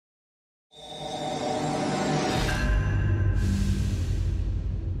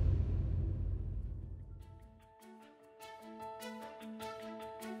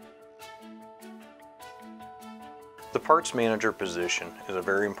parts manager position is a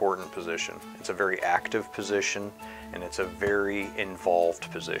very important position. It's a very active position, and it's a very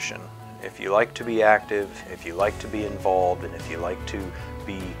involved position. If you like to be active, if you like to be involved, and if you like to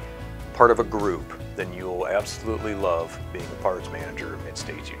be part of a group, then you'll absolutely love being a parts manager at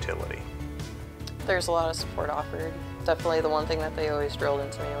Mid-States Utility. There's a lot of support offered. Definitely the one thing that they always drilled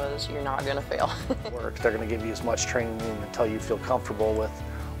into me was you're not going to fail. They're going to give you as much training until you feel comfortable with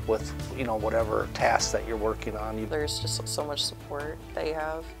whatever task that you're working on. There's just so much support they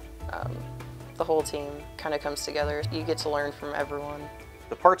have. The whole team kind of comes together. You get to learn from everyone.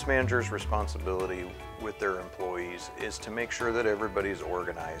 The parts manager's responsibility with their employees is to make sure that everybody's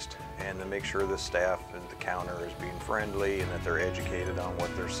organized and to make sure the staff at the counter is being friendly and that they're educated on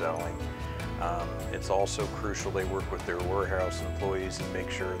what they're selling. It's also crucial they work with their warehouse employees and make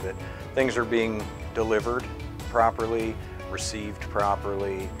sure that things are being delivered properly, received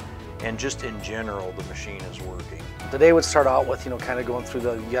properly, and just in general the machine is working. The day would start out with kind of going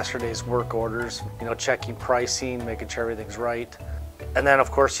through yesterday's work orders, checking pricing, making sure everything's right. And then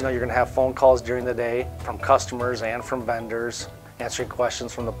of course, you're going to have phone calls during the day from customers and from vendors, answering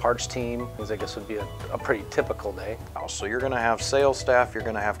questions from the parts team. I guess would be a pretty typical day. So you're going to have sales staff, you're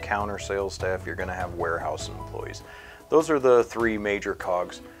going to have counter sales staff, you're going to have warehouse employees. Those are the three major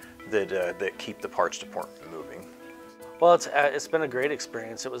cogs that keep the parts department moving. Well, it's been a great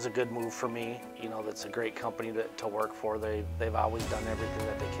experience. It was a good move for me. That's a great company to work for. They've always done everything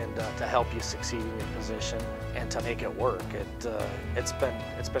that they can to help you succeed in your position and to make it work. It's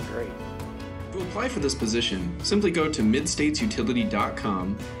been great. To apply for this position, simply go to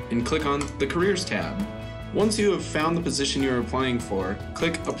midstatesutility.com and click on the Careers tab. Once you have found the position you're applying for,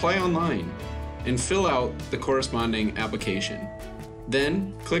 click Apply Online and fill out the corresponding application.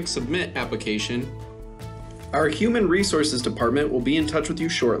 Then click Submit Application. Our Human Resources Department will be in touch with you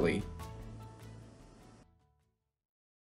shortly.